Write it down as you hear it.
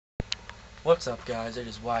What's up, guys? It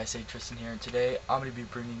is YSA Tristan here, and today I'm going to be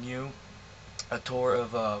bringing you a tour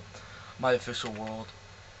of my official world.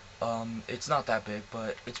 It's not that big,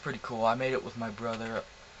 but it's pretty cool. I made it with my brother,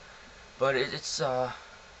 but it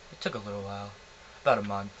took a little while, about a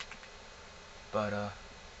month. But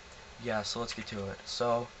yeah, so let's get to it.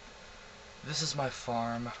 So this is my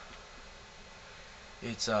farm.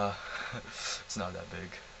 It's it's not that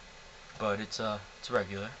big, but it's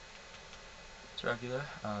regular. It's regular.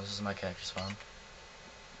 This is my cactus farm,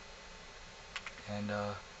 and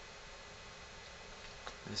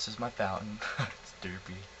this is my fountain. It's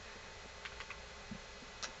derpy.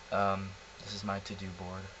 This is my to-do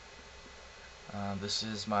board. This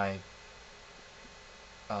is my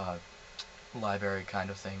uh, library kind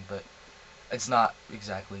of thing, but it's not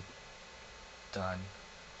exactly done.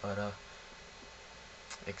 But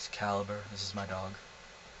Excalibur, this is my dog,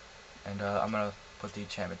 and I'm gonna put the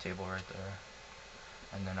enchantment table right there,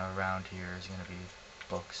 and then around here is gonna be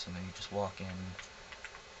books, and then you just walk in.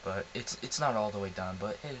 But it's not all the way done,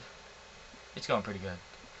 but it's going pretty good.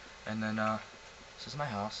 And then this is my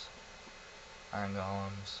house. Iron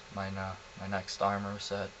golems, my next armor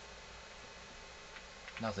set.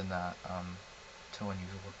 Nothing that too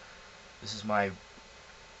unusual. This is my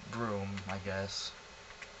room, I guess.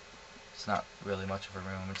 It's not really much of a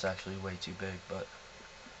room. It's actually way too big, but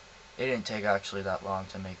it didn't take actually that long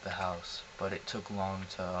to make the house. But it took long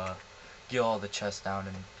to get all the chests down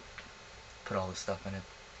and put all the stuff in it.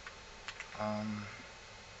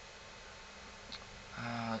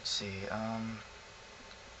 Let's see.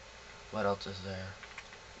 What else is there?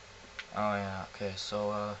 Oh yeah. Okay.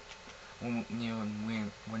 So when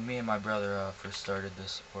me and my brother first started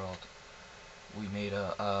this world, we made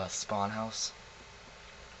a spawn house.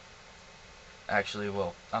 Actually,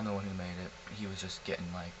 well, I'm the one who made it. He was just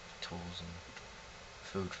getting like tools and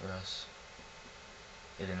food for us.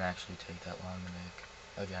 It didn't actually take that long to make.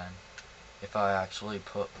 Again, if I actually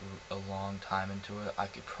put a long time into it, I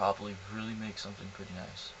could probably really make something pretty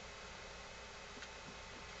nice.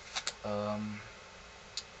 Come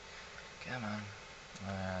on.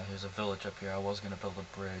 Here's a village up here. I was gonna build a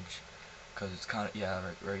bridge, cause it's kind of, yeah,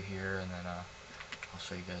 right here, and then I'll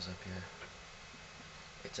show you guys up here.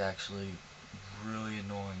 It's actually really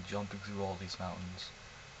annoying jumping through all these mountains.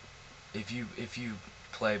 If you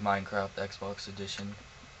play Minecraft Xbox Edition,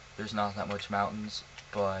 there's not that much mountains,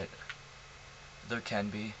 but there can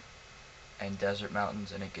be, and desert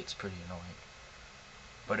mountains, and it gets pretty annoying.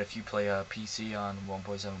 But if you play a PC on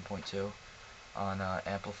 1.7.2 on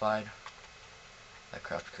Amplified, that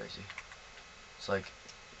crap's crazy. It's like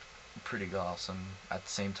pretty awesome at the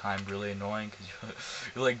same time, really annoying because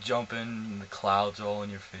you're like jumping and the clouds are all in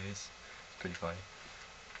your face. It's pretty funny.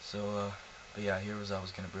 So but yeah, here was I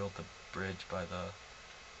was gonna build the bridge by the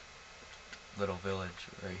little village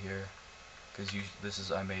right here, because this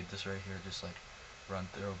is, I made this right here just like run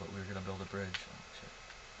through, but we were gonna build a bridge. Oh, shit.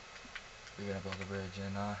 We're gonna build a bridge,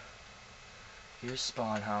 and here's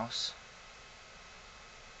spawn house.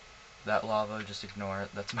 That lava, just ignore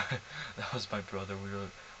it. That's my that was my brother.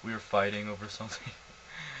 We were fighting over something,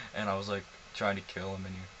 and I was like trying to kill him,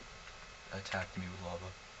 and he attacked me with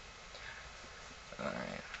lava.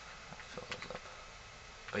 Alright, I'll fill those up.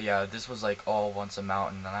 But yeah, this was like all once a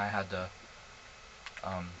mountain, and I had to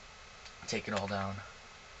take it all down.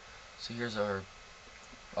 So here's our,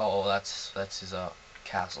 oh, that's his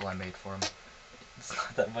castle I made for him. It's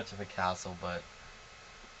not that much of a castle, but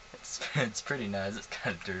it's pretty nice. It's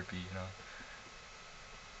kind of derpy, you know.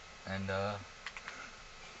 And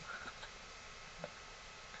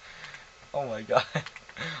oh my god.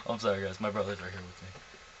 I'm sorry, guys. My brother's right here with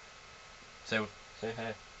me. Say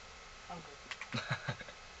hey. I'm good.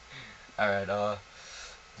 Alright,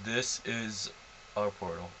 this is our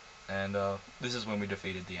portal. And this is when we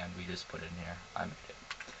defeated the end. We just put it in here. I made it.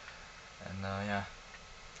 And yeah.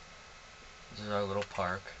 This is our little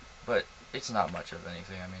park. But it's not much of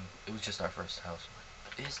anything. I mean, it was just our first house.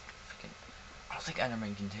 But it is freaking, I don't think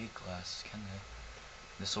Enderman can take glass, can they?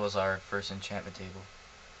 This was our first enchantment table.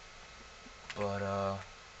 But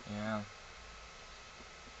yeah.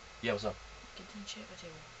 Yeah, what's up? Get the enchantment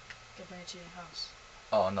table. Get bring it to your house.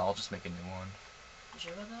 Oh no, I'll just make a new one. You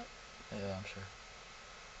sure about that? Yeah, I'm sure.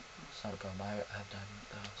 It's not a problem. I have diamond at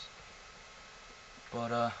the house.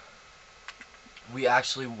 But we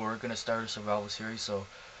actually were gonna start a survival series, so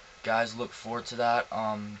guys, look forward to that.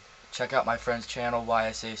 Check out my friend's channel,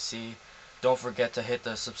 YSAC. Don't forget to hit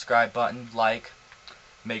the subscribe button, like.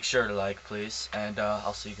 Make sure to like, please, and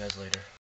I'll see you guys later.